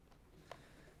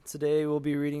Today we'll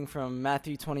be reading from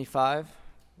Matthew 25,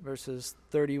 verses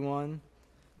 31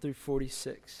 through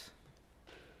 46.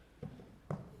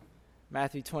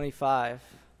 Matthew 25,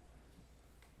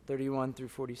 31 through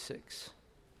 46.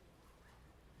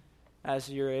 As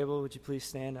you're able, would you please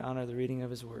stand and honor the reading of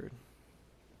his word?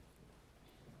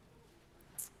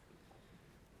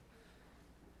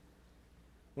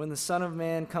 When the Son of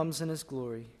Man comes in his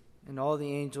glory, and all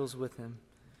the angels with him,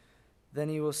 then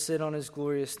he will sit on his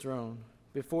glorious throne.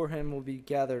 Before him will be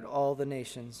gathered all the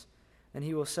nations, and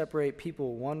he will separate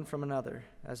people one from another,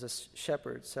 as a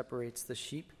shepherd separates the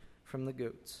sheep from the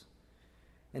goats.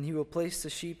 And he will place the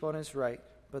sheep on his right,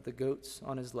 but the goats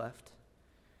on his left.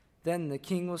 Then the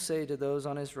king will say to those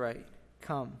on his right,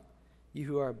 "Come, you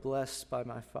who are blessed by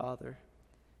my Father,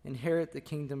 inherit the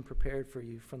kingdom prepared for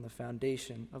you from the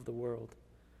foundation of the world.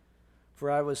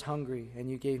 For I was hungry, and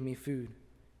you gave me food.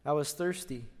 I was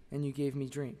thirsty, and you gave me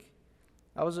drink.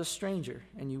 I was a stranger,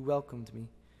 and you welcomed me.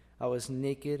 I was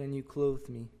naked, and you clothed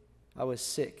me. I was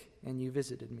sick, and you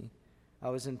visited me. I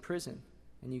was in prison,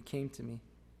 and you came to me."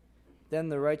 Then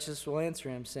the righteous will answer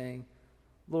him, saying,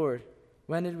 "Lord,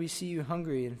 when did we see you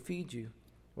hungry and feed you,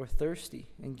 or thirsty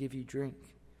and give you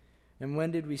drink? And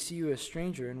when did we see you a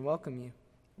stranger and welcome you,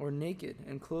 or naked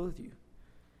and clothe you?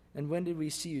 And when did we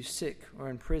see you sick or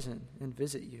in prison and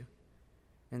visit you?"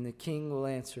 And the king will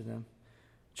answer them,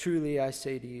 "Truly I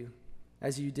say to you,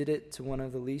 as you did it to one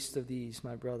of the least of these,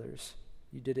 my brothers,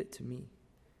 you did it to me."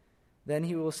 Then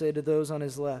he will say to those on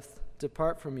his left,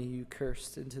 "Depart from me, you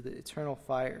cursed, into the eternal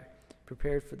fire,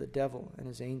 prepared for the devil and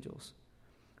his angels.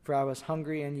 For I was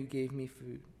hungry, and you gave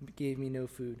me no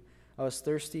food. I was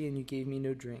thirsty, and you gave me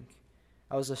no drink.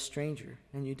 I was a stranger,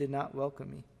 and you did not welcome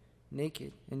me.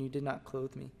 Naked, and you did not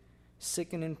clothe me.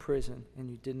 Sick and in prison, and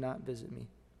you did not visit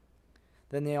me."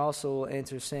 Then they also will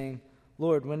answer, saying,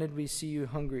 "Lord, when did we see you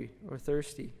hungry, or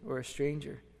thirsty, or a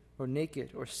stranger, or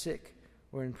naked, or sick,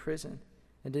 or in prison,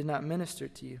 and did not minister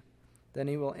to you?" Then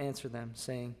he will answer them,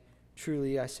 saying,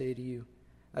 "Truly I say to you,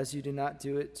 as you did not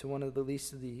do it to one of the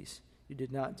least of these, you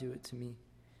did not do it to me.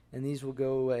 And these will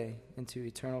go away into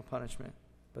eternal punishment,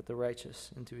 but the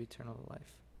righteous into eternal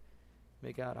life."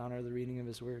 May God honor the reading of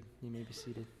his word. You may be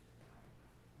seated.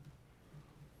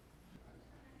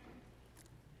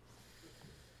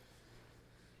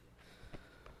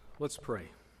 Let's pray.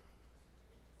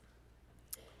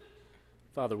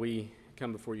 Father, we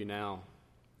come before you now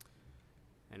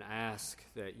and ask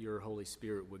that your Holy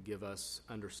Spirit would give us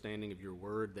understanding of your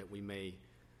word, that we may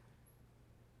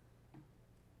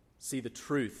see the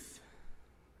truth,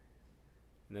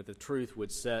 and that the truth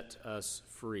would set us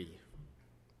free,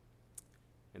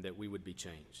 and that we would be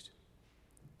changed.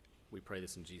 We pray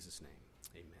this in Jesus' name.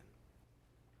 Amen.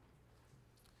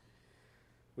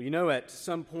 Well, you know, at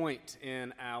some point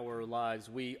in our lives,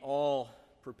 we all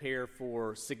prepare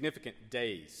for significant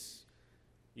days.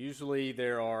 Usually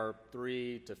there are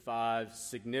 3 to 5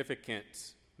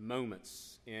 significant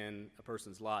moments in a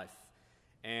person's life.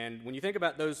 And when you think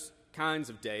about those kinds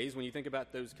of days, when you think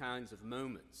about those kinds of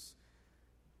moments,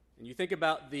 and you think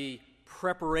about the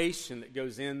preparation that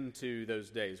goes into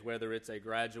those days, whether it's a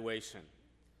graduation,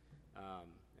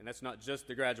 and that's not just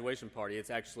the graduation party, it's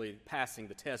actually passing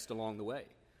the test along the way.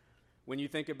 When you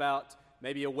think about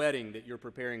maybe a wedding that you're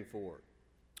preparing for,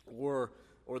 or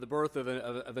the birth of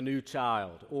a new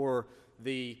child, or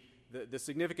the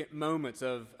significant moments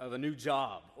of a new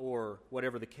job, or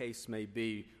whatever the case may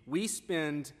be, we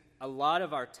spend a lot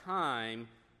of our time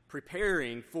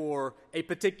preparing for a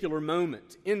particular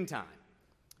moment in time,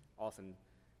 often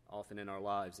in our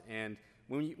lives. And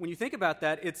when you think about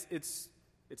that, it's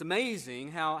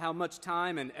amazing how much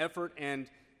time and effort and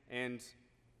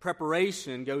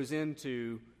preparation goes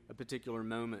into a particular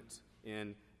moment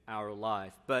in our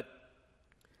life. But,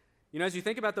 you know, as you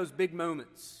think about those big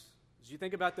moments,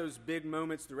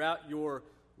 throughout your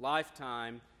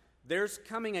lifetime, there's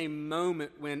coming a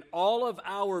moment when all of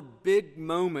our big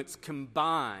moments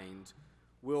combined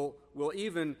will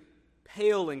even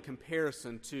pale in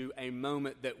comparison to a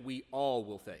moment that we all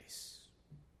will face.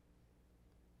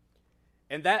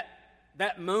 And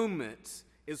that moment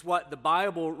is what the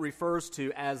Bible refers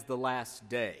to as the last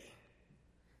day.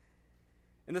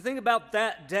 And the thing about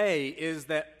that day is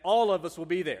that all of us will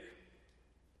be there.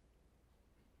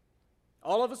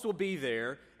 All of us will be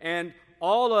there, and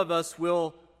all of us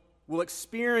will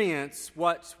experience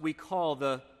what we call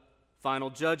the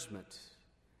final judgment.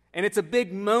 And it's a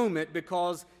big moment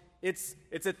because it's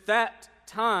at that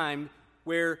time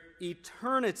where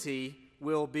eternity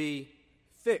will be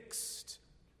fixed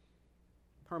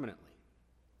permanently.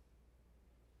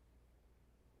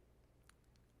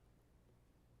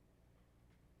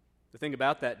 The thing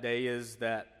about that day is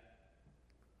that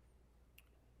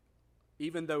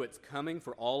even though it's coming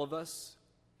for all of us,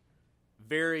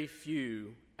 very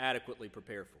few adequately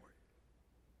prepare for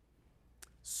it.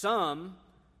 Some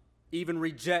even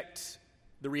reject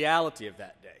the reality of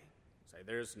that day. Say,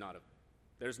 there's not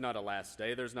a last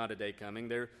day, there's not a day coming,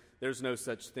 there's no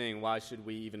such thing. Why should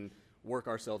we even work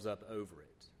ourselves up over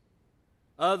it?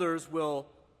 Others will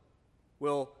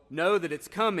know that it's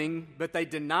coming, but they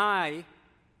deny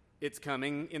it's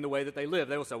coming in the way that they live.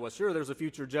 They will say, well, sure, there's a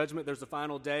future judgment, there's a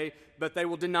final day, but they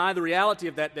will deny the reality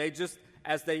of that day just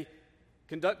as they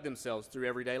conduct themselves through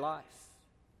everyday life.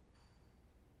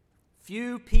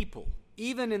 Few people,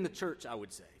 even in the church, I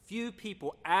would say, few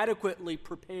people adequately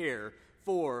prepare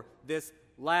for this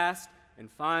last and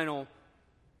final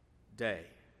day.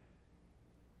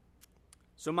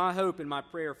 So my hope and my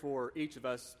prayer for each of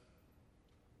us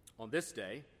on this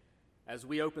day, as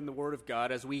we open the Word of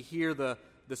God, as we hear the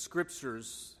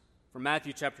Scriptures from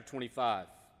Matthew chapter 25,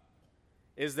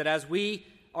 is that as we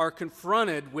are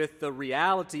confronted with the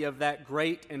reality of that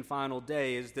great and final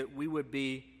day, is that we would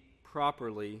be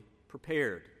properly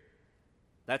prepared.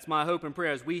 That's my hope and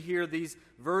prayer as we hear these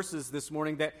verses this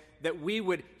morning, that we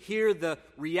would hear the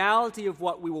reality of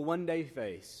what we will one day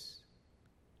face,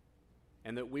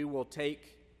 and that we will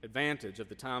take advantage of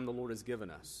the time the Lord has given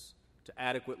us to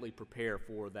adequately prepare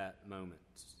for that moment.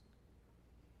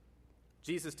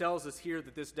 Jesus tells us here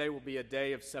that this day will be a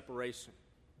day of separation.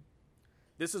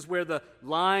 This is where the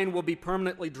line will be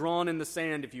permanently drawn in the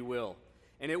sand, if you will.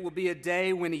 And it will be a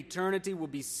day when eternity will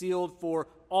be sealed for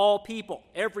all people,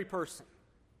 every person.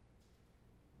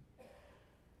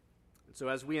 And so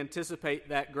as we anticipate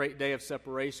that great day of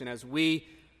separation, as we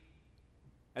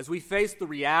face the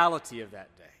reality of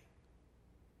that day,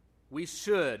 we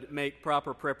should make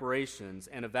proper preparations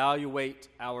and evaluate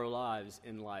our lives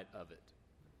in light of it.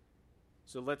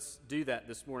 So let's do that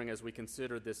this morning as we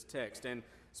consider this text, and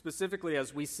specifically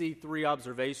as we see three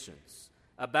observations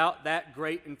about that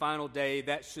great and final day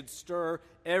that should stir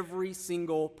every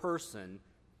single person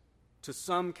to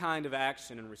some kind of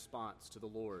action in response to the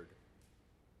Lord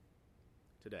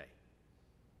today.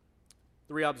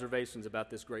 Three observations about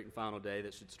this great and final day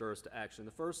that should stir us to action.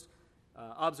 The first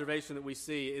observation that we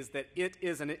see is that it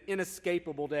is an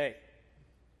inescapable day.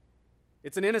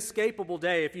 It's an inescapable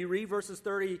day. If you read verses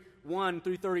 31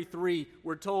 through 33,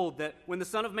 we're told that when the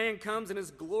Son of Man comes in his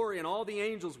glory and all the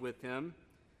angels with him,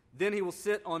 then he will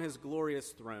sit on his glorious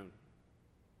throne.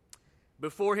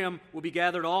 Before him will be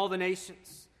gathered all the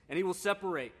nations, and he will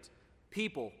separate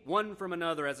people one from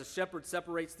another as a shepherd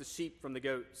separates the sheep from the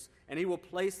goats. And he will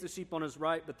place the sheep on his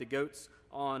right, but the goats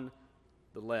on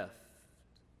the left.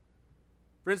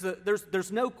 Friends,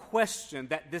 there's no question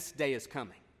that this day is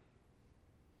coming.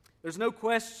 There's no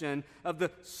question of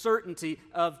the certainty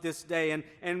of this day.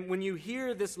 And when you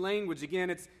hear this language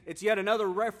again, it's yet another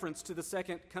reference to the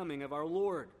second coming of our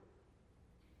Lord.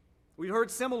 We heard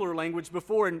similar language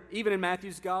before, and even in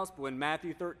Matthew's Gospel, in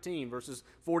Matthew 13, verses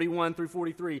 41 through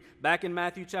 43. Back in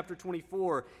Matthew chapter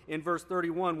 24, in verse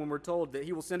 31, when we're told that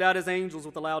he will send out his angels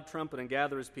with a loud trumpet and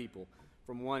gather his people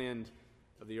from one end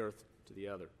of the earth to the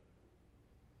other.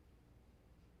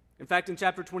 In fact, in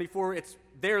chapter 24, it's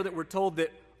there that we're told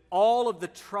that all of the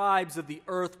tribes of the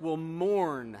earth will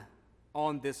mourn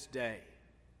on this day.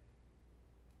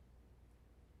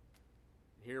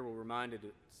 Here we're reminded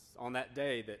it's on that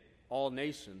day that all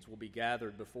nations will be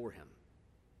gathered before him.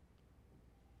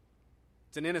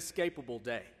 It's an inescapable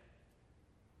day.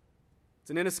 It's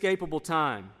an inescapable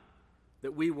time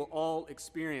that we will all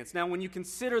experience. Now, when you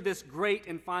consider this great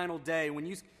and final day, when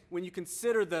you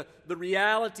consider the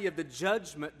reality of the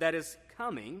judgment that is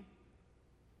coming,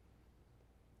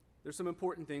 there's some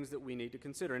important things that we need to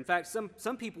consider. In fact,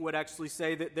 some people would actually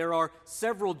say that there are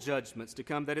several judgments to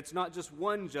come, that it's not just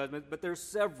one judgment, but there's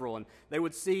several, and they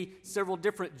would see several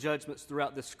different judgments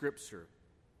throughout the Scripture.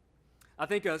 I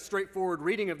think a straightforward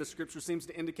reading of the Scripture seems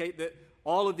to indicate that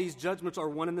all of these judgments are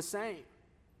one and the same.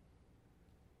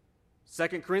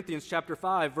 2 Corinthians chapter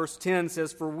 5, verse 10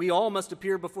 says, "For we all must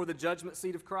appear before the judgment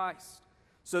seat of Christ,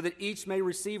 so that each may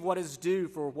receive what is due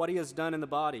for what he has done in the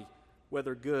body,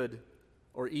 whether good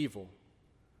or evil."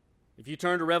 If you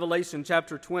turn to Revelation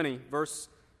chapter 20, verse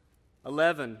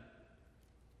 11,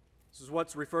 this is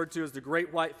what's referred to as the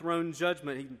great white throne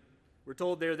judgment. We're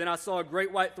told there, "Then I saw a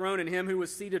great white throne and him who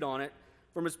was seated on it.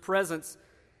 From his presence,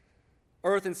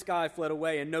 earth and sky fled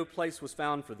away, and no place was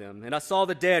found for them. And I saw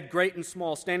the dead, great and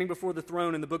small, standing before the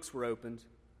throne, and the books were opened.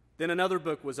 Then another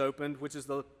book was opened, which is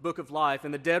the book of life,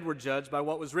 and the dead were judged by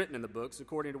what was written in the books,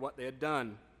 according to what they had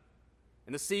done.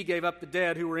 And the sea gave up the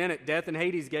dead who were in it. Death and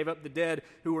Hades gave up the dead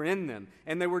who were in them.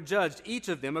 And they were judged, each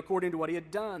of them according to what he had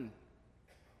done.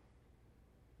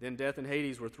 Then death and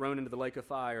Hades were thrown into the lake of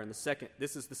fire, and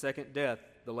this is the second death,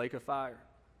 the lake of fire.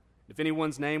 If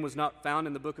anyone's name was not found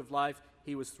in the book of life,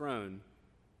 he was thrown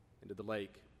into the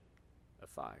lake of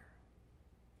fire.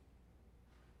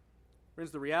 Friends,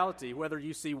 the reality, whether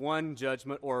you see one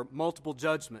judgment or multiple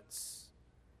judgments,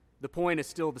 the point is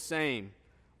still the same.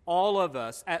 All of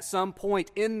us, at some point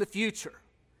in the future,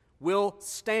 will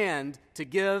stand to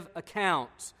give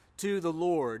account to the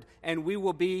Lord, and we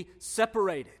will be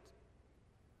separated.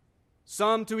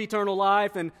 Some to eternal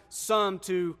life and some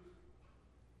to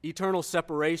eternal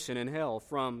separation in hell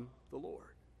from the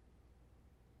Lord.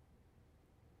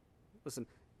 Listen,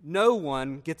 no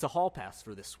one gets a hall pass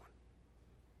for this one.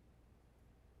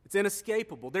 It's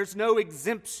inescapable. There's no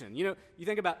exemption. You know, you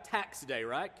think about tax day,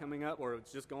 right? Coming up, or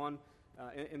it's just gone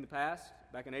in the past,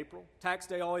 back in April. Tax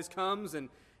day always comes,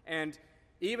 and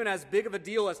even as big of a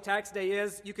deal as tax day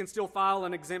is, you can still file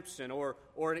an exemption or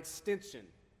an extension,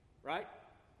 right?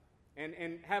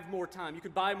 And have more time. You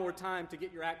could buy more time to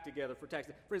get your act together for tax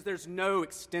day. Friends, there's no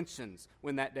extensions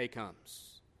when that day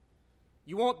comes.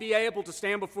 You won't be able to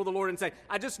stand before the Lord and say,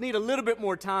 I just need a little bit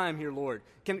more time here, Lord.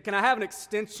 Can I have an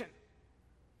extension?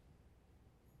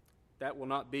 That will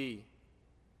not be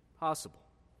possible.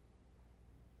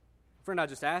 Friend, I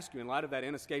just ask you, in light of that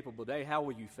inescapable day, how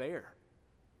will you fare?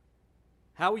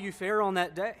 How will you fare on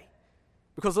that day?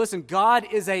 Because listen, God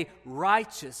is a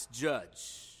righteous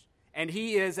judge. And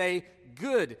He is a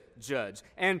good judge.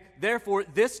 And therefore,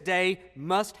 this day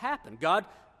must happen. God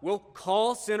will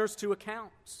call sinners to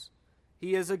account.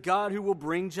 He is a God who will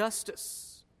bring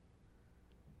justice.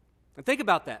 And think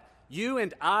about that. You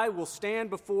and I will stand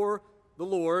before the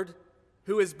Lord,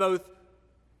 who is both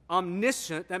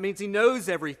omniscient, that means He knows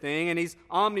everything, and He's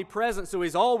omnipresent, so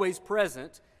He's always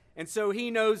present. And so He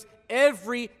knows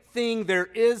everything there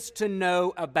is to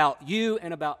know about you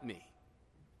and about me.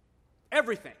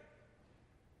 Everything.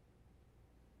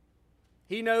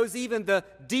 He knows even the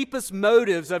deepest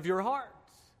motives of your heart,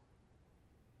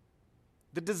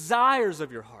 the desires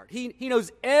of your heart. He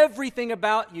knows everything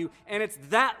about you, and it's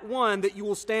that one that you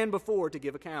will stand before to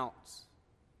give accounts.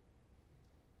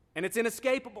 And it's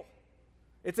inescapable.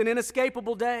 It's an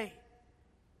inescapable day.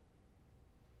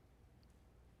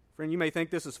 Friend, you may think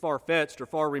this is far-fetched or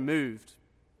far removed,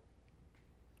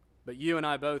 but you and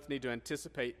I both need to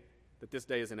anticipate that this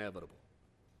day is inevitable.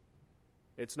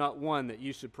 It's not one that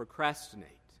you should procrastinate.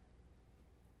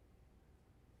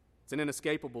 It's an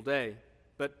inescapable day.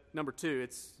 But number two,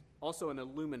 it's also an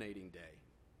illuminating day.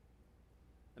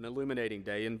 An illuminating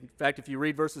day. In fact, if you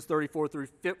read verses 34 through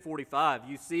 45,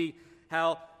 you see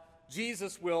how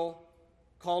Jesus will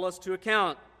call us to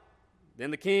account. Then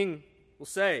the King will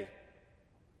say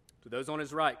to those on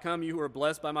His right, "Come, you who are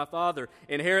blessed by my Father,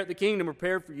 inherit the kingdom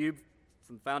prepared for you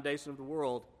from the foundation of the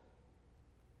world."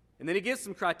 And then He gives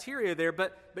some criteria there,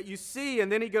 but you see,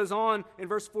 and then He goes on in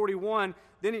verse 41,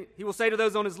 then he will say to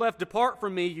those on His left, "Depart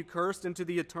from me, you cursed, into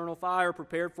the eternal fire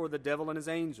prepared for the devil and his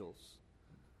angels."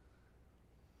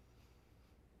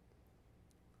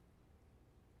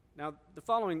 Now,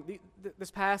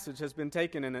 this passage has been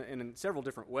taken in several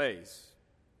different ways.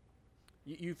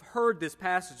 You've heard this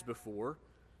passage before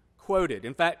quoted.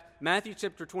 In fact, Matthew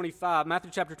chapter 25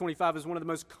 is one of the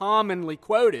most commonly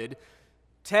quoted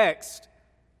texts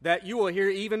that you will hear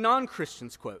even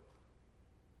non-Christians quote.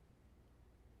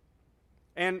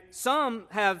 And some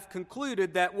have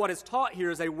concluded that what is taught here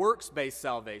is a works-based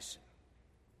salvation.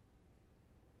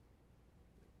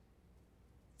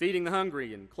 Feeding the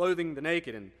hungry and clothing the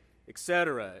naked and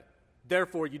etc.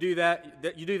 Therefore you do that,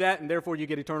 and therefore you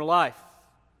get eternal life.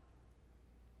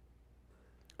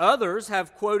 Others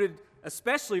have quoted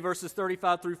especially verses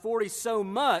 35 through 40 so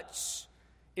much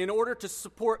in order to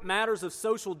support matters of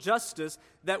social justice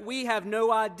that we have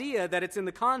no idea that it's in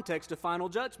the context of final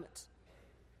judgment.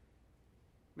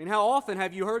 I mean, how often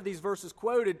have you heard these verses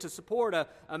quoted to support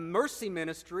a mercy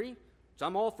ministry, which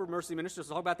I'm all for mercy ministry,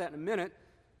 so I'll talk about that in a minute,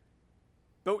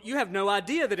 but you have no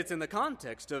idea that it's in the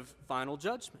context of final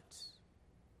judgment.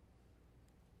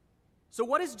 So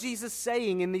what is Jesus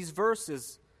saying in these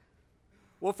verses?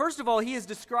 Well, first of all, He is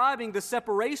describing the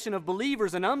separation of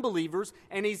believers and unbelievers,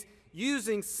 and He's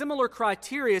using similar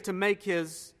criteria to make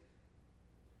His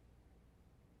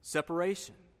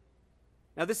separation.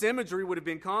 Now, this imagery would have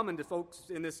been common to folks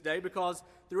in this day because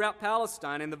throughout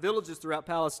Palestine, in the villages throughout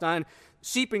Palestine,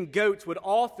 sheep and goats would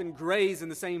often graze in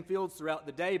the same fields throughout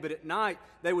the day, but at night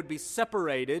they would be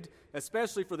separated,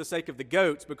 especially for the sake of the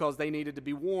goats, because they needed to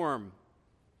be warm.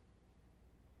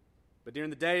 But during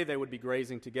the day, they would be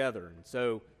grazing together. And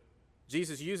so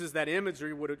Jesus uses that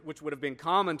imagery, which would have been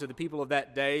common to the people of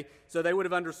that day, so they would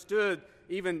have understood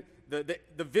even the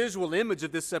visual image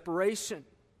of this separation.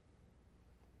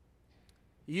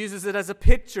 He uses it as a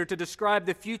picture to describe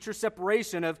the future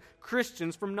separation of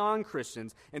Christians from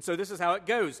non-Christians. And so this is how it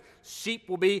goes. Sheep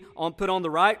will be put on the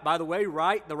right. By the way,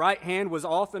 the right hand was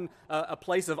often a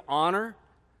place of honor.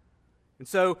 And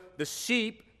so the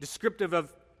sheep, descriptive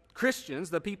of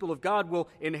Christians, the people of God, will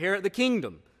inherit the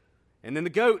kingdom. And then the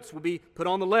goats will be put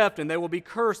on the left, and they will be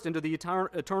cursed into the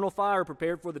eternal fire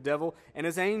prepared for the devil and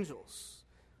his angels.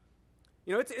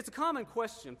 You know, it's a common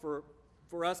question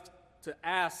for us to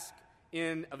ask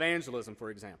in evangelism, for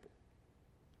example.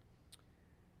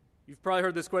 You've probably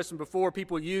heard this question before.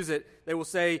 People use it. They will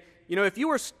say, you know, if you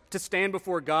were to stand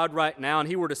before God right now and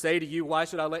he were to say to you, "Why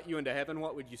should I let you into heaven?"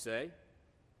 what would you say?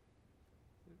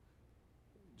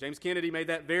 James Kennedy made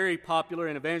that very popular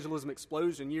in Evangelism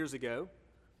Explosion years ago.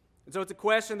 And so it's a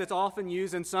question that's often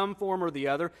used in some form or the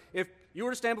other. If you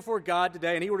were to stand before God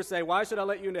today and he were to say, "Why should I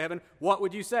let you into heaven?" what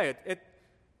would you say?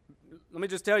 Let me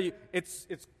just tell you, it's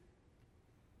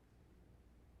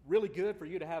really good for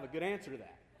you to have a good answer to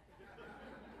that.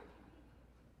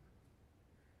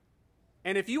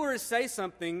 And if you were to say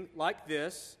something like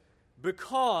this,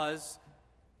 "Because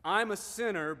I'm a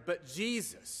sinner, but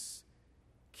Jesus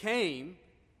came,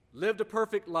 lived a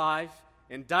perfect life,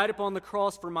 and died upon the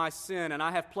cross for my sin, and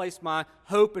I have placed my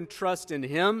hope and trust in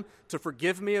him to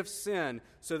forgive me of sin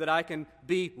so that I can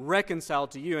be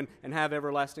reconciled to you and have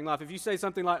everlasting life." If you say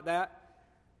something like that,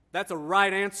 that's a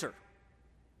right answer.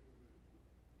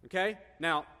 Okay?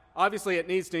 Now, obviously it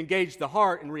needs to engage the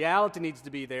heart and reality needs to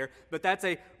be there, but that's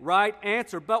a right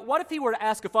answer. But what if he were to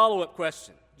ask a follow-up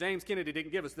question? James Kennedy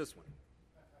didn't give us this one.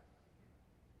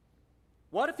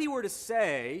 What if he were to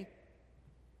say,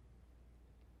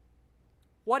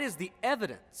 "What is the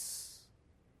evidence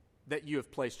that you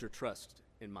have placed your trust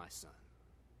in my Son?"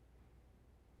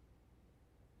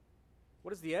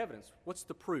 What is the evidence? What's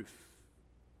the proof?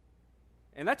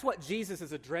 And that's what Jesus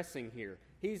is addressing here.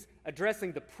 He's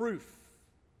addressing the proof.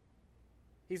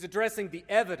 He's addressing the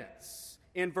evidence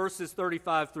in verses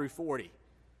 35 through 40.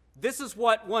 This is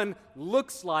what one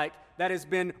looks like that has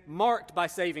been marked by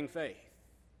saving faith.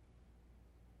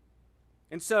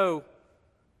 And so,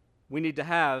 we need to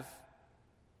have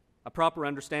a proper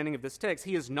understanding of this text.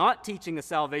 He is not teaching a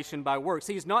salvation by works.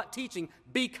 He is not teaching,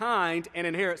 "Be kind and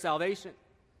inherit salvation."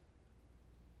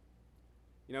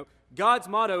 You know, God's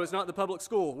motto is not the public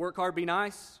school, "Work hard, be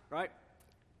nice," right?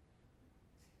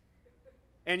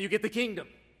 And you get the kingdom.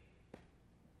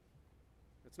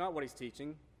 That's not what he's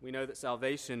teaching. We know that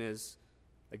salvation is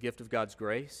a gift of God's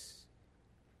grace.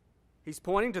 He's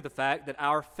pointing to the fact that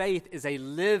our faith is a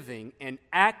living and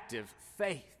active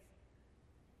faith.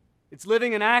 It's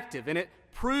living and active, and it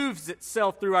proves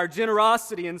itself through our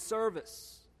generosity and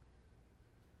service.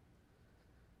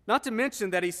 Not to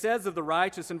mention that he says of the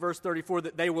righteous in verse 34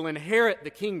 that they will inherit the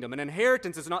kingdom. An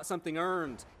inheritance is not something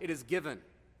earned, it is given.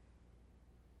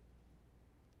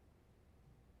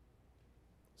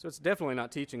 So it's definitely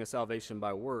not teaching a salvation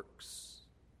by works.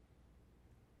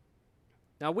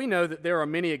 Now we know that there are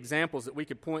many examples that we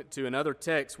could point to in other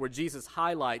texts where Jesus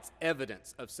highlights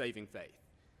evidence of saving faith.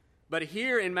 But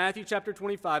here in Matthew chapter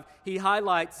 25, he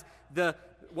highlights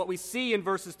what we see in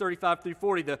verses 35 through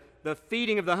 40, the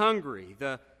feeding of the hungry,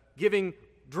 the giving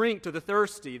drink to the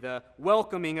thirsty, the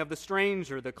welcoming of the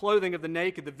stranger, the clothing of the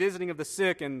naked, the visiting of the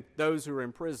sick, and those who are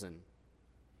in prison.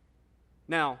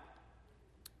 Now,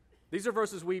 these are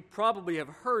verses we probably have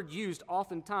heard used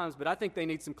oftentimes, but I think they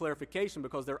need some clarification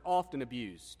because they're often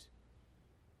abused.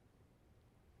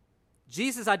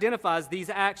 Jesus identifies these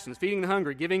actions, feeding the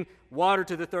hungry, giving water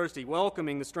to the thirsty,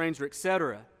 welcoming the stranger,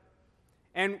 etc.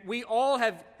 And we all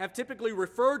have typically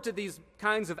referred to these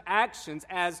kinds of actions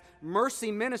as mercy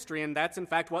ministry, and that's in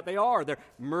fact what they are. They're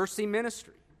mercy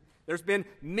ministry. There's been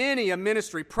many a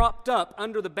ministry propped up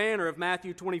under the banner of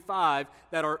Matthew 25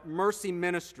 that are mercy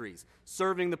ministries,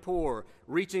 serving the poor,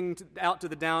 reaching out to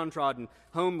the downtrodden,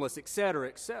 homeless, etc.,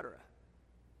 etc.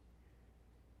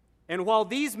 And while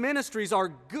these ministries are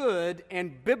good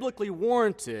and biblically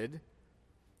warranted,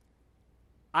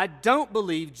 I don't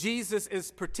believe Jesus is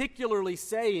particularly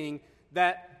saying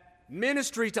that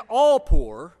ministry to all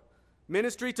poor,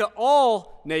 ministry to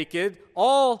all naked,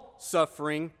 all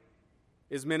suffering,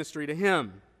 is ministry to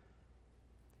him.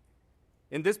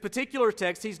 In this particular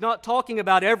text, he's not talking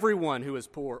about everyone who is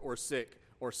poor or sick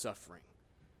or suffering.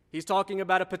 He's talking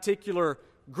about a particular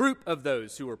group of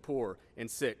those who are poor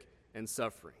and sick and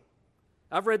suffering.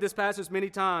 I've read this passage many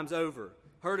times over,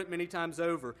 heard it many times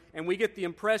over, and we get the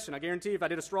impression, I guarantee if I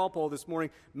did a straw poll this morning,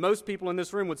 most people in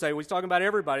this room would say, well, he's talking about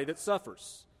everybody that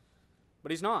suffers.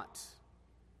 But he's not.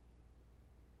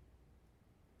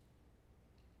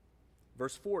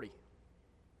 Verse 40.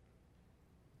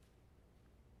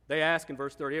 They ask in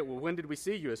verse 38, well, when did we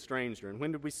see you a stranger? And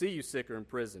when did we see you sick or in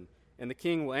prison? And the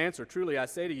king will answer, truly I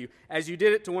say to you, as you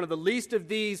did it to one of the least of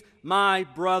these, my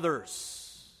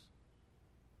brothers.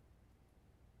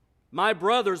 My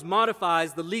brothers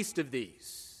modifies the least of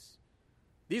these.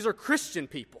 These are Christian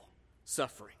people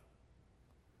suffering.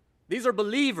 These are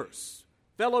believers,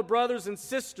 fellow brothers and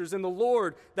sisters in the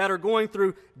Lord that are going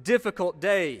through difficult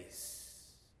days.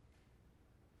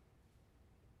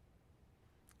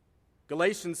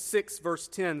 Galatians 6 verse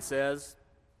 10 says,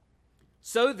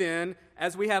 so then,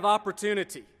 as we have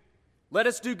opportunity, let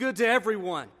us do good to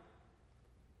everyone,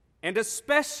 and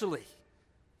especially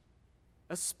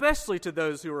to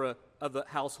those who are of the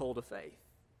household of faith.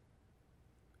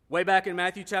 Way back in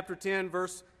Matthew chapter 10,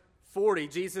 verse 40,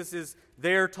 Jesus is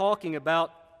there talking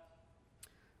about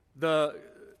the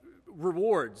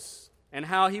rewards and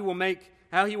how he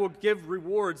will give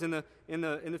rewards in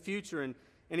the future, and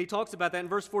he talks about that in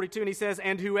verse 42, and he says,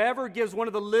 and whoever gives one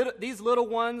of these little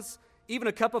ones even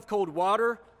a cup of cold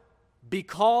water,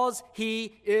 because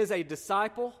he is a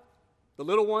disciple, the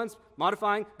little ones,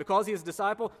 modifying, because he is a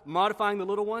disciple, modifying the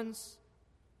little ones,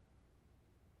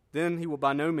 then he will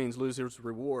by no means lose his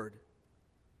reward.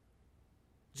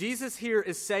 Jesus here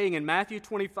is saying in Matthew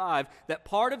 25 that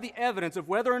part of the evidence of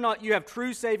whether or not you have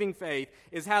true saving faith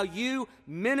is how you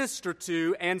minister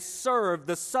to and serve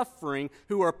the suffering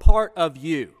who are part of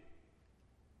you.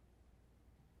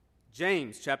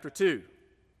 James chapter 2.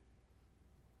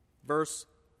 Verse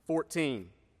 14.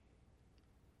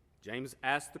 James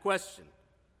asked the question,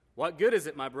 what good is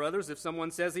it, my brothers, if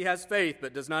someone says he has faith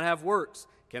but does not have works?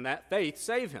 Can that faith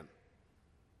save him?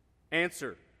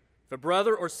 Answer, if a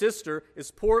brother or sister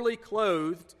is poorly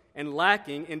clothed and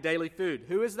lacking in daily food.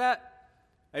 Who is that?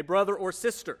 A brother or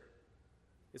sister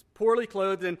is poorly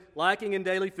clothed and lacking in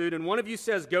daily food, and one of you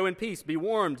says, go in peace, be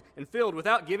warmed and filled,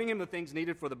 without giving him the things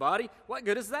needed for the body. What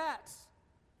good is that?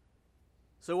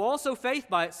 So also faith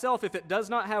by itself, if it does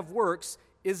not have works,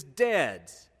 is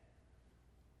dead.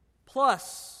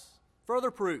 Plus, further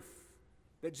proof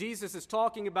that Jesus is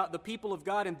talking about the people of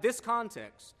God in this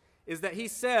context is that he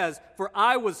says, for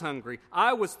I was hungry,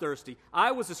 I was thirsty,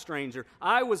 I was a stranger,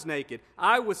 I was naked,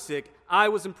 I was sick, I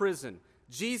was in prison.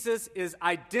 Jesus is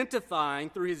identifying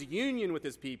through his union with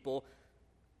his people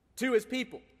to his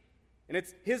people. And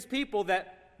it's his people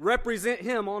that represent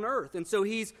him on earth. And so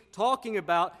he's talking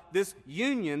about this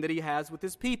union that he has with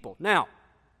his people. Now,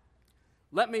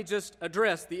 let me just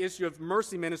address the issue of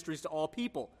mercy ministries to all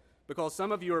people, because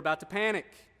some of you are about to panic,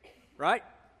 right?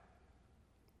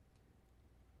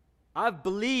 I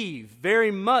believe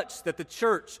very much that the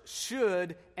church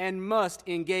should and must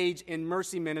engage in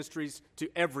mercy ministries to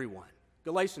everyone.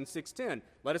 Galatians 6:10,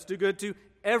 let us do good to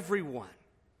everyone.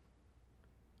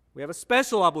 We have a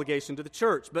special obligation to the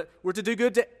church, but we're to do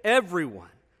good to everyone.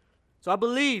 So I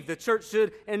believe the church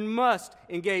should and must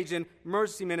engage in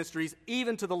mercy ministries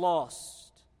even to the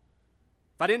lost.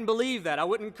 If I didn't believe that, I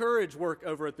wouldn't encourage work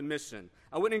over at the mission.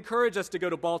 I wouldn't encourage us to go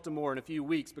to Baltimore in a few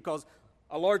weeks, because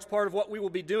a large part of what we will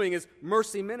be doing is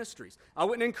mercy ministries. I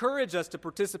wouldn't encourage us to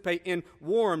participate in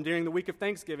Warm during the week of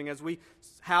Thanksgiving as we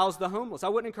house the homeless. I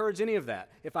wouldn't encourage any of that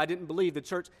if I didn't believe the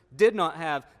church did not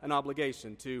have an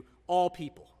obligation to all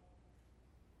people.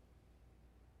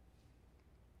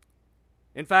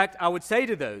 In fact, I would say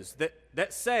to those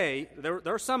that say, there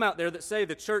are some out there that say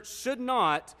the church should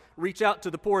not reach out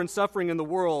to the poor and suffering in the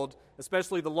world,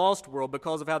 especially the lost world,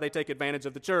 because of how they take advantage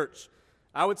of the church.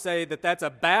 I would say that that's a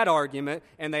bad argument,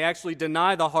 and they actually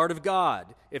deny the heart of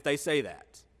God if they say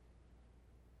that.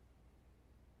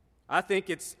 I think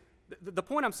the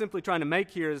point I'm simply trying to make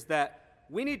here is that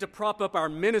we need to prop up our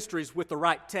ministries with the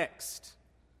right text.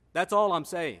 That's all I'm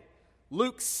saying.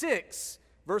 Luke 6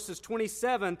 verses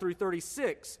 27 through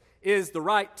 36 is the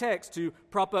right text to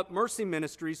prop up mercy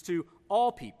ministries to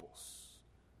all peoples.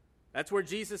 That's where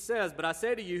Jesus says, but I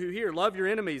say to you who hear, love your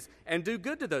enemies and do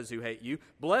good to those who hate you,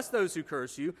 bless those who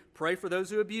curse you, pray for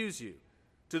those who abuse you.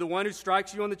 To the one who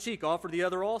strikes you on the cheek, offer the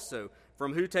other also.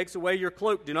 From who takes away your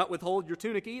cloak, do not withhold your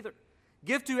tunic either.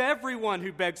 Give to everyone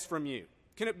who begs from you.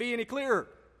 Can it be any clearer?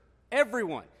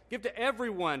 Everyone. Give to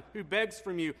everyone who begs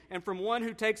from you, and from one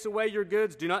who takes away your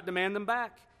goods, do not demand them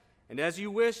back. And as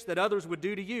you wish that others would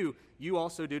do to you, you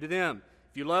also do to them.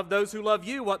 If you love those who love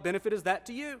you, what benefit is that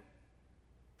to you?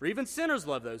 For even sinners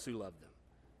love those who love them.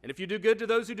 And if you do good to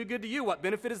those who do good to you, what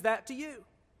benefit is that to you?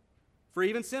 For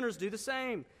even sinners do the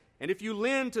same. And if you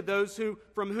lend to those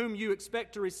from whom you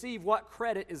expect to receive, what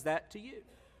credit is that to you?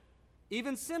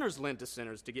 Even sinners lend to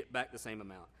sinners to get back the same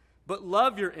amount. But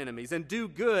love your enemies and do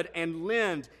good and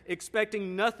lend,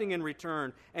 expecting nothing in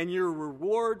return, and your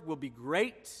reward will be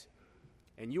great,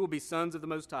 and you will be sons of the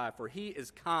Most High, for he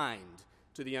is kind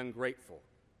to the ungrateful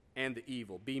and the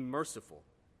evil. Be merciful,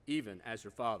 even as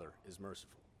your Father is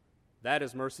merciful. That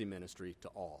is mercy ministry to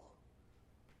all.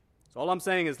 So all I'm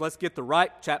saying is let's get the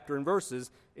right chapter and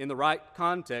verses in the right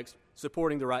context,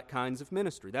 supporting the right kinds of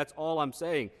ministry. That's all I'm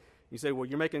saying. You say, well,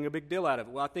 you're making a big deal out of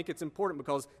it. Well, I think it's important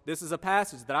because this is a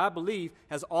passage that I believe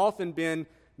has often been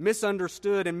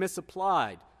misunderstood and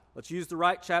misapplied. Let's use the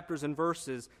right chapters and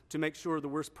verses to make sure that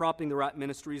we're propping the right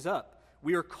ministries up.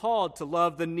 We are called to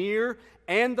love the near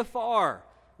and the far.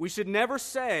 We should never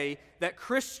say that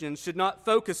Christians should not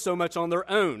focus so much on their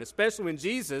own, especially when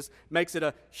Jesus makes it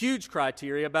a huge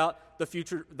criteria about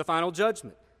the final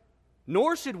judgment.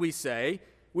 Nor should we say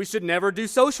we should never do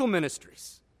social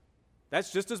ministries.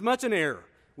 That's just as much an error.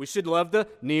 We should love the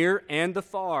near and the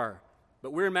far.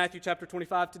 But we're in Matthew chapter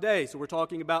 25 today, so we're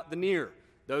talking about the near,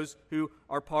 those who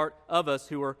are part of us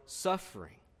who are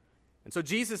suffering. And so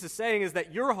Jesus is saying is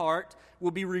that your heart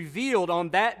will be revealed on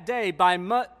that day by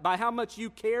how much you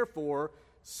care for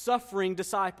suffering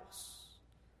disciples.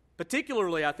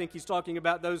 Particularly, I think he's talking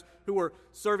about those who are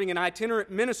serving in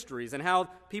itinerant ministries and how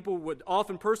people would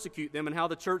often persecute them and how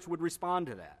the church would respond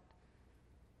to that.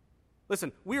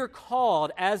 Listen, we are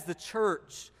called as the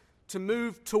church to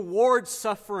move towards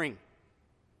suffering.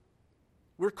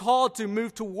 We're called to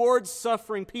move towards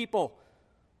suffering people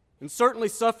and certainly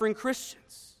suffering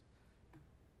Christians.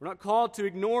 We're not called to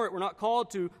ignore it. We're not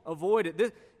called to avoid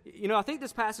it. I think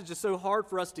this passage is so hard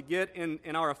for us to get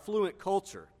in our affluent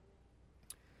culture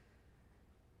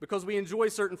because we enjoy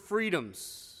certain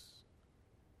freedoms.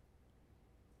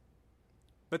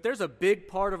 But there's a big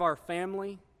part of our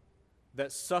family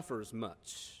that suffers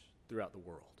much throughout the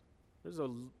world. There's a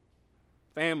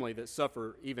family that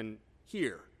suffer even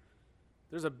here.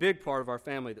 There's a big part of our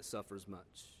family that suffers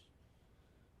much.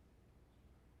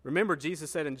 Remember, Jesus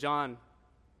said in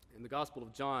the Gospel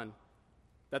of John,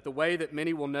 that the way that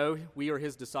many will know we are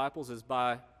his disciples is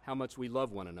by how much we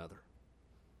love one another.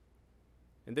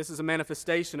 And this is a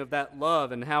manifestation of that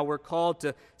love and how we're called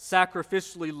to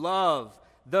sacrificially love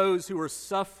those who are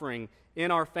suffering in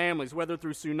our families, whether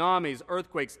through tsunamis,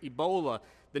 earthquakes, Ebola,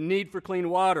 the need for clean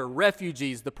water,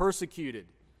 refugees, the persecuted,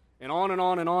 and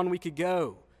on we could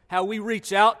go. How we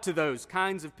reach out to those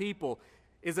kinds of people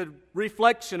is a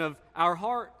reflection of our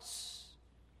hearts.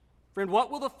 Friend,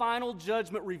 what will the final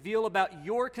judgment reveal about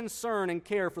your concern and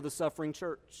care for the suffering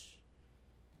church?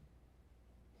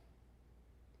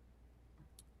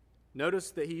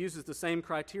 Notice that he uses the same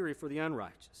criteria for the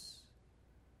unrighteous.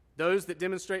 Those that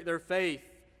demonstrate their faith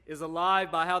is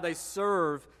alive by how they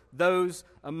serve those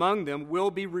among them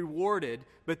will be rewarded,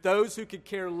 but those who could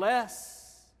care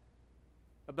less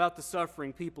about the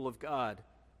suffering people of God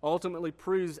ultimately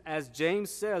proves, as James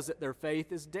says, that their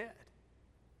faith is dead.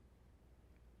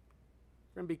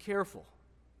 Friend, be careful.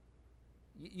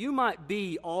 You might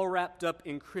be all wrapped up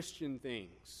in Christian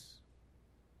things.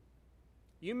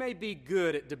 You may be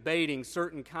good at debating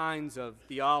certain kinds of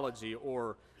theology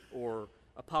or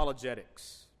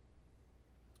apologetics.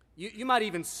 You might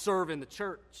even serve in the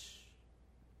church.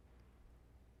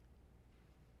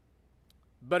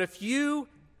 But if you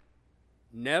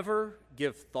never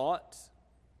give thought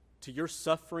to your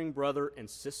suffering brother and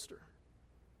sister,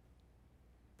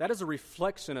 that is a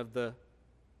reflection of the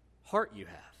heart you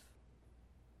have.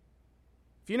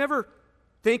 If you never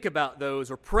think about those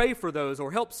or pray for those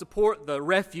or help support the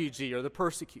refugee or the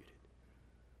persecuted,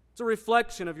 it's a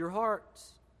reflection of your heart.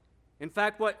 In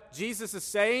fact, what Jesus is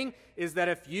saying is that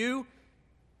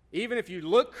even if you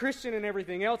look Christian and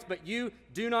everything else, but you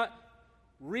do not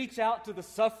reach out to the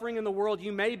suffering in the world,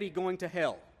 you may be going to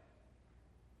hell.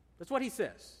 That's what he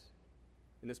says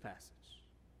in this passage.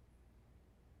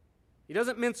 He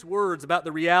doesn't mince words about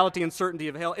the reality and certainty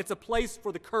of hell. It's a place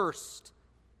for the cursed.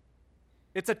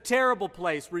 It's a terrible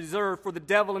place reserved for the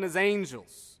devil and his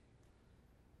angels.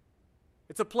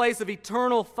 It's a place of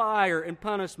eternal fire and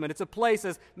punishment. It's a place,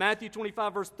 as Matthew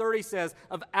 25, verse 30 says,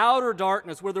 of outer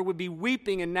darkness where there would be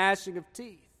weeping and gnashing of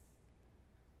teeth.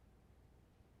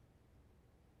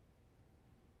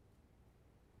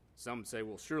 Some say,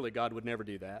 well, surely God would never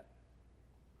do that.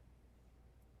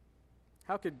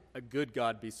 How could a good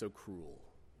God be so cruel?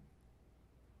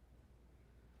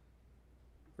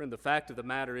 Friend, the fact of the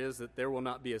matter is that there will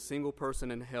not be a single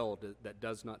person in hell that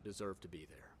does not deserve to be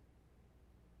there.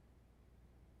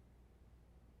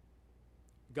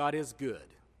 God is good,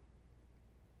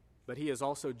 but he is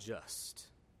also just.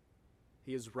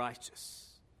 He is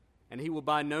righteous, and he will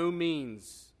by no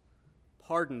means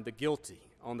pardon the guilty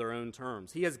on their own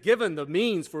terms. He has given the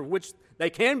means for which they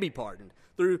can be pardoned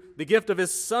through the gift of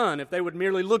his Son if they would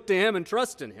merely look to him and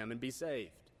trust in him and be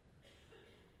saved.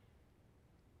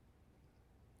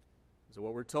 So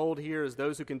what we're told here is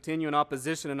those who continue in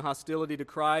opposition and hostility to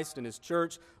Christ and His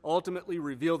church ultimately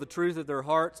reveal the truth of their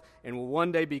hearts and will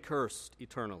one day be cursed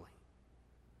eternally.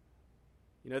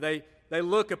 They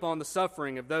look upon the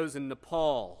suffering of those in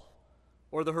Nepal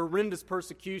or the horrendous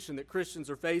persecution that Christians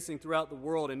are facing throughout the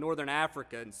world in northern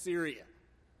Africa and Syria,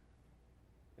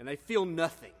 and they feel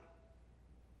nothing.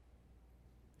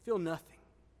 Feel nothing.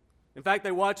 In fact,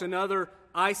 they watch another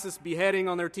ISIS beheading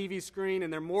on their TV screen,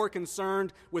 and they're more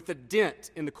concerned with the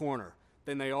dent in the corner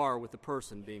than they are with the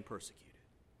person being persecuted.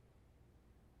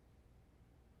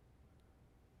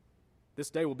 This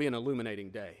day will be an illuminating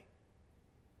day.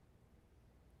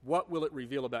 What will it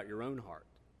reveal about your own heart?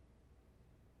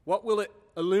 What will it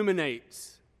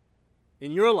illuminate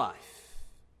in your life?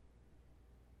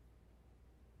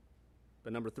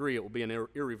 But number 3, it will be an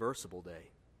irreversible day.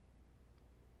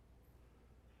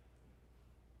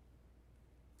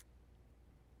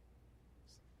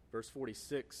 Verse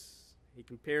 46, he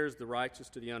compares the righteous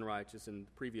to the unrighteous in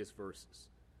the previous verses.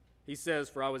 He says,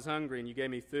 "For I was hungry, and you gave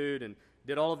me food, and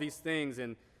did all of these things,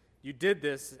 and you did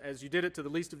this as you did it to the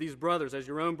least of these brothers, as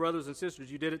your own brothers and sisters,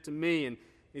 you did it to me." And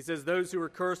he says, those who were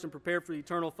cursed and prepared for the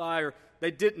eternal fire,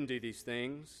 they didn't do these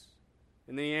things.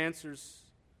 And then he answers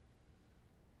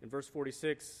in verse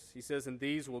 46, he says, "And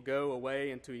these will go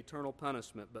away into eternal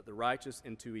punishment, but the righteous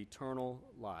into eternal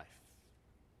life."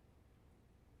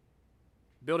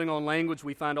 Building on language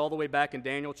we find all the way back in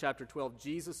Daniel chapter 12,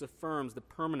 Jesus affirms the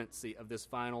permanency of this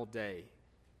final day.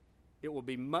 It will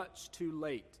be much too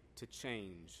late to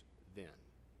change then.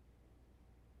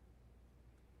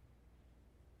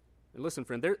 And listen,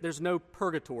 friend, there's no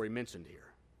purgatory mentioned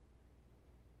here.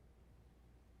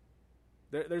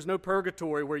 There's no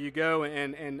purgatory where you go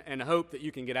and hope that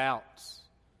you can get out.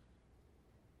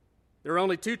 There are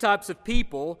only 2 types of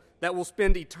people that will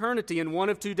spend eternity in one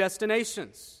of 2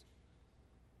 destinations.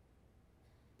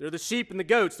 They're the sheep and the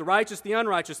goats, the righteous, the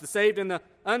unrighteous, the saved and the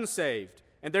unsaved.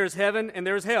 And there's heaven and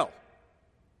there's hell.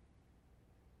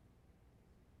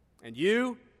 And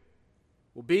you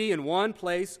will be in one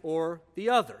place or the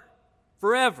other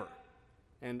forever.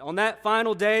 And on that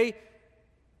final day,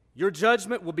 your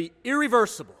judgment will be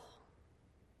irreversible.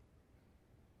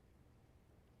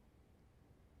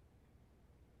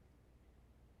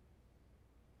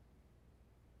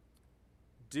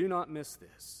 Do not miss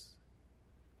this.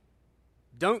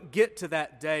 Don't get to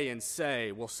that day and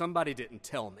say, well, somebody didn't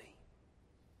tell me.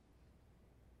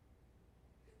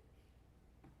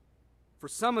 For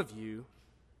some of you,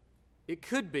 it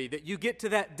could be that you get to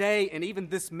that day and even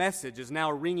this message is now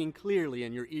ringing clearly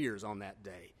in your ears on that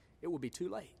day. It will be too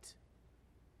late.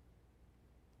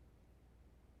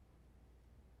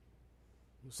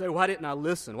 You say, why didn't I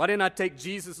listen? Why didn't I take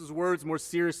Jesus' words more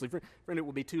seriously? Friend, it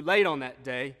will be too late on that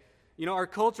day. You know, our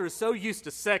culture is so used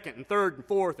to second and third and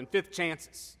fourth and fifth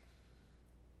chances.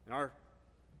 And our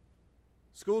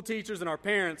school teachers and our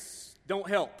parents don't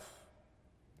help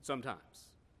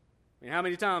sometimes. I mean, how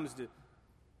many times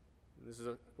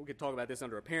we could talk about this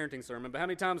under a parenting sermon, but how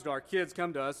many times do our kids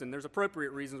come to us, and there's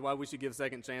appropriate reasons why we should give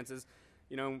second chances.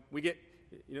 You know,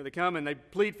 they come and they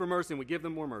plead for mercy, and we give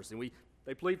them more mercy.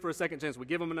 They plead for a second chance, we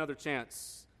give them another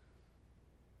chance.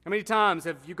 How many times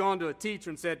have you gone to a teacher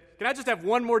and said, can I just have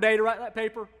one more day to write that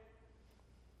paper?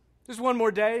 Just one more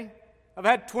day? I've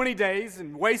had 20 days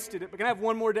and wasted it, but can I have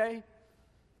one more day?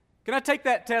 Can I take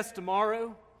that test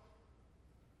tomorrow?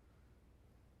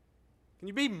 Can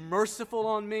you be merciful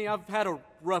on me? I've had a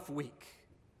rough week.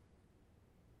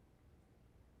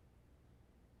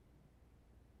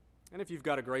 And if you've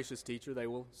got a gracious teacher, they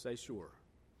will say, sure.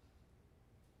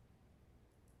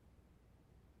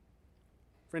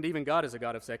 Friend, even God is a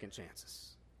God of second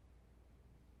chances.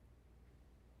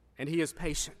 And He is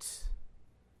patient.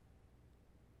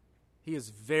 He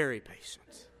is very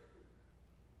patient.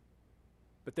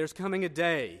 But there's coming a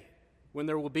day when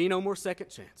there will be no more second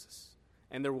chances,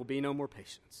 and there will be no more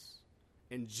patience,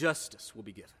 and justice will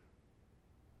be given.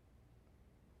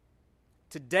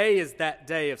 Today is that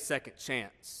day of second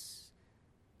chance.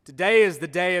 Today is the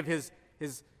day of His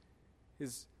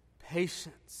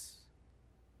patience.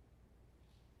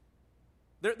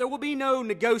 There will be no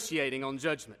negotiating on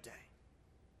Judgment Day.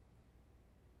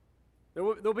 There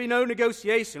will be no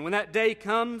negotiation. When that day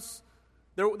comes,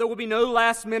 there will be no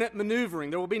last-minute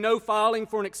maneuvering. There will be no filing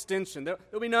for an extension. There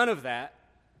will be none of that.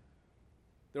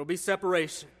 There will be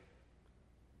separation.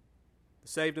 The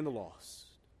saved and the lost.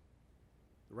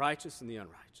 The righteous and the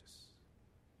unrighteous.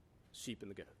 The sheep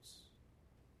and the goats.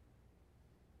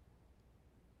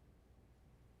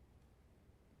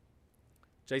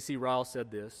 J.C. Ryle said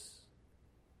this.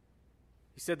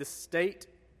 He said, the state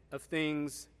of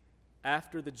things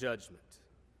after the judgment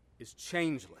is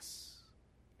changeless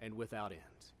and without end.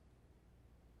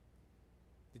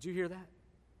 Did you hear that?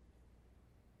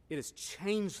 It is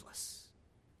changeless,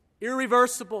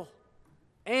 irreversible,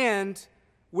 and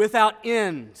without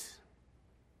end,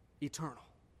 eternal.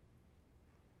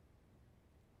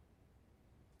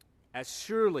 As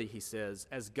surely, he says,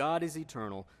 as God is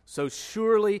eternal, so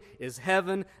surely is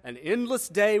heaven an endless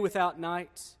day without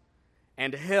night,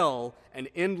 and hell an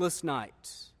endless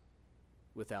night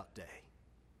without day.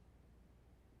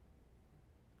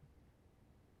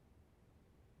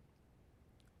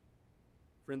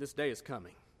 Friend, this day is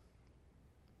coming.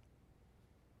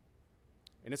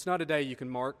 And it's not a day you can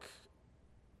mark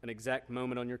an exact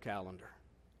moment on your calendar.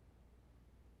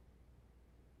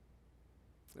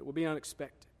 It will be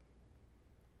unexpected.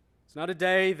 It's not a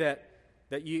day that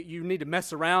you need to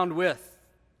mess around with.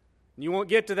 You won't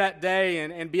get to that day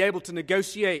and be able to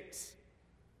negotiate.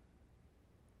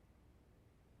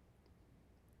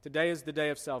 Today is the day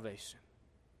of salvation.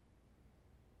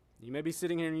 You may be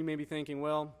sitting here and you may be thinking,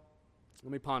 well,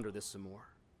 let me ponder this some more.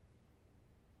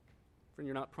 Friend,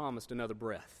 you're not promised another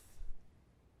breath.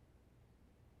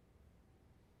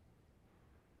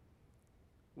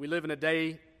 We live in a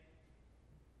day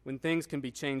when things can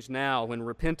be changed now, when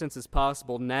repentance is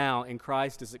possible now, and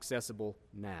Christ is accessible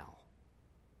now.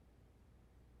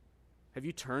 Have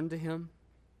you turned to Him?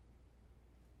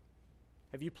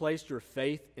 Have you placed your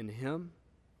faith in Him?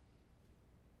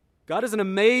 God is an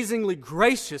amazingly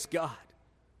gracious God,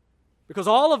 because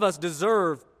all of us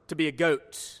deserve to be a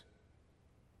goat.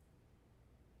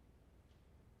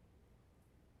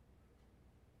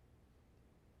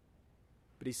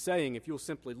 But He's saying, if you'll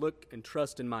simply look and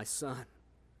trust in my Son,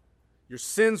 your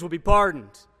sins will be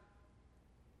pardoned.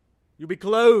 You'll be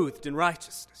clothed in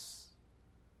righteousness.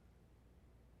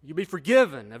 You'll be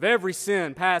forgiven of every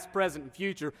sin, past, present, and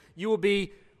future. You will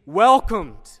be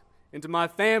welcomed into my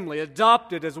family,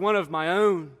 adopted as one of my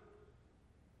own.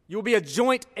 You will be a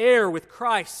joint heir with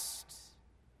Christ.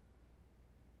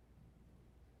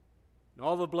 And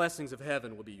all the blessings of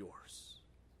heaven will be yours.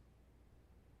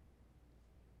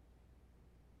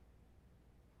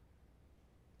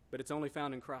 But it's only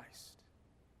found in Christ.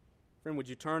 Friend, would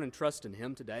you turn and trust in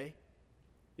Him today?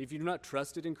 If you do not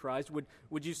trust it in Christ,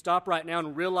 would you stop right now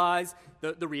and realize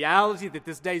the reality that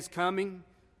this day is coming?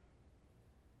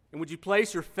 And would you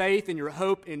place your faith and your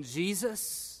hope in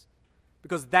Jesus?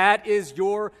 Because that is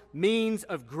your means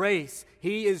of grace.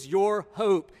 He is your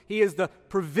hope. He is the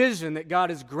provision that God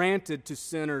has granted to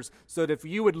sinners, so that if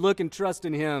you would look and trust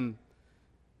in Him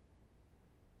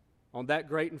on that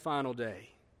great and final day,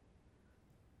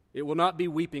 it will not be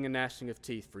weeping and gnashing of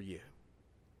teeth for you,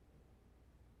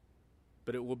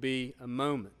 but it will be a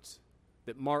moment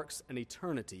that marks an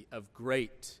eternity of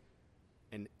great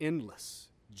and endless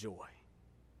joy.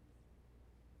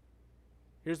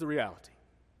 Here's the reality.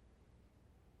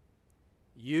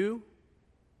 You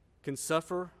can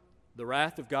suffer the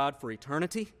wrath of God for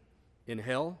eternity in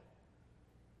hell,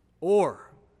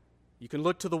 or you can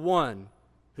look to the one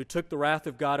who took the wrath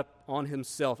of God on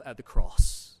Himself at the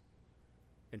cross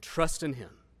and trust in Him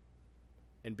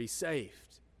and be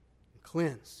saved and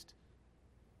cleansed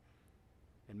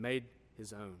and made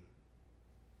His own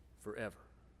forever.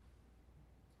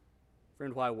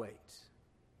 Friend, why wait?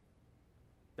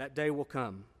 That day will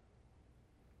come.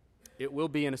 It will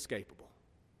be inescapable.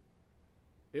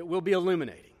 It will be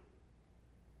illuminating.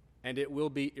 And it will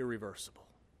be irreversible.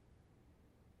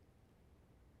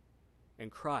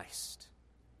 And Christ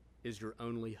is your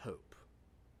only hope.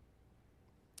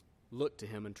 Look to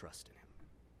Him and trust in Him.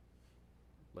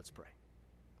 Let's pray.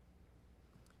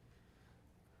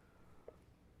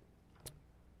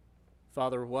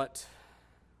 Father, what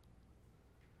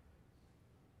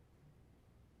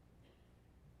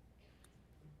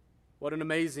an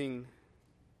amazing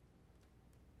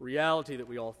reality that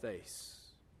we all face.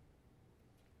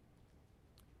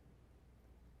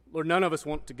 Lord, none of us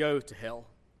want to go to hell.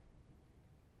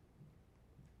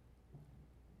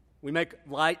 We make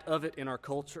light of it in our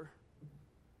culture.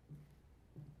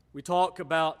 We talk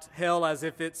about hell as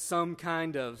if it's some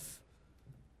kind of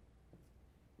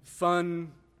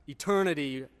fun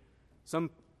eternity, some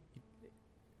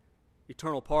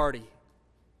eternal party.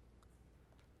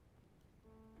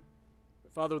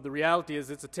 But Father, the reality is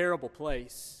it's a terrible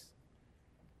place.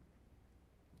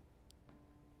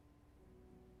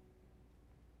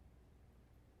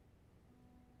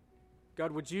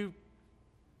 God, would you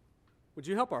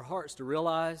help our hearts to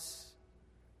realize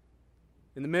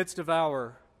in the midst of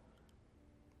our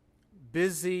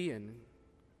busy and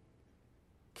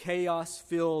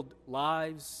chaos-filled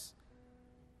lives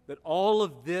that all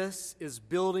of this is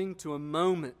building to a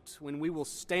moment when we will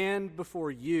stand before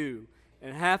you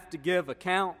and have to give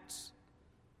account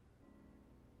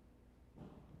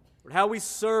Lord, how we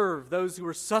serve those who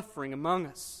are suffering among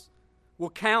us will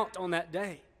count on that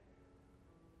day.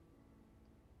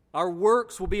 Our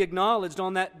works will be acknowledged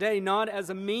on that day, not as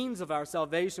a means of our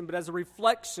salvation, but as a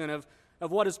reflection of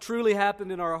what has truly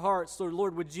happened in our hearts. So,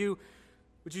 Lord, would you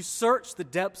search the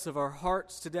depths of our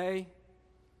hearts today?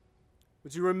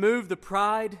 Would you remove the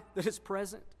pride that is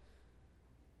present?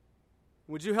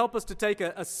 Would you help us to take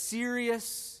a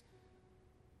serious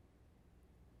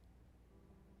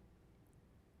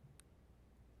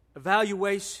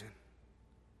evaluation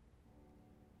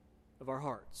of our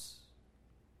hearts?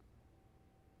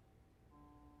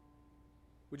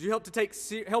 Would you help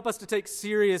us to take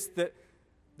serious that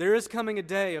there is coming a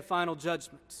day of final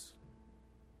judgment?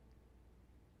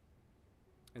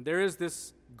 And there is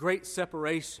this great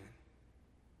separation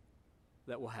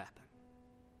that will happen.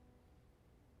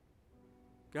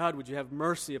 God, would you have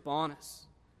mercy upon us?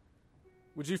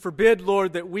 Would you forbid,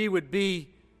 Lord, that we would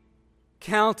be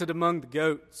counted among the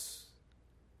goats?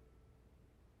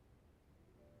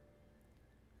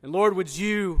 And Lord, would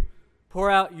you pour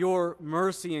out your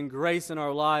mercy and grace in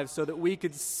our lives so that we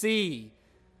could see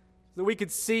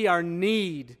our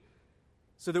need,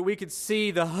 so that we could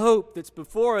see the hope that's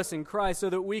before us in Christ, so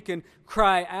that we can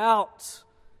cry out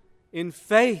in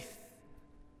faith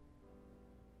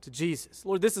to Jesus.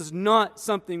 Lord, this is not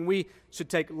something we should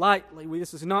take lightly.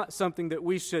 This is not something that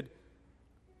we should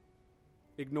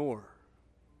ignore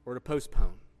or to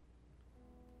postpone.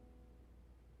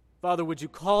 Father, would you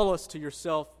call us to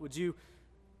yourself? Would you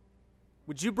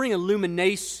bring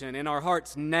illumination in our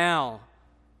hearts now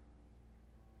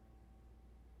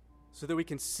so that we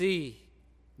can see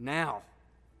now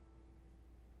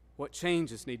what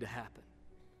changes need to happen?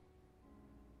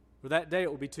 For that day it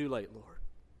will be too late, Lord.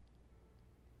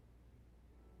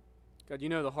 God, you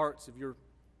know the hearts of your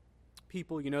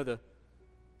people. You know the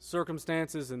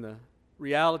circumstances and the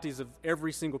realities of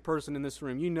every single person in this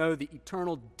room. You know the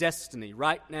eternal destiny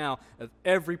right now of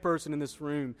every person in this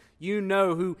room. You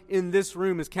know who in this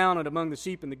room is counted among the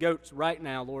sheep and the goats right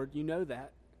now, Lord. You know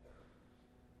that.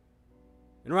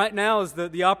 And right now is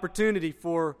the opportunity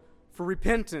for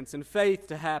repentance and faith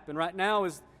to happen. Right now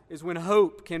is when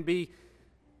hope can be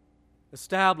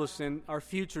established and our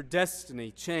future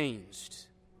destiny changed.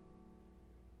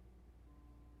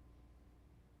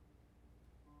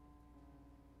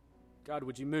 God,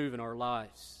 would you move in our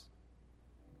lives?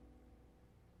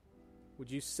 Would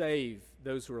you save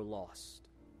those who are lost?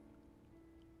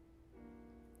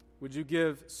 Would you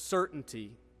give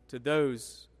certainty to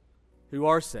those who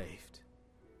are saved?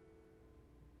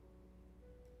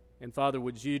 And Father,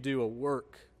 would you do a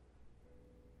work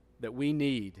that we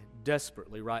need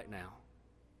desperately right now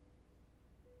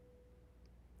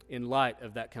in light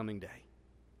of that coming day?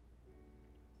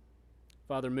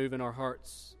 Father, move in our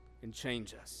hearts and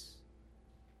change us.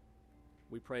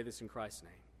 We pray this in Christ's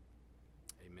name.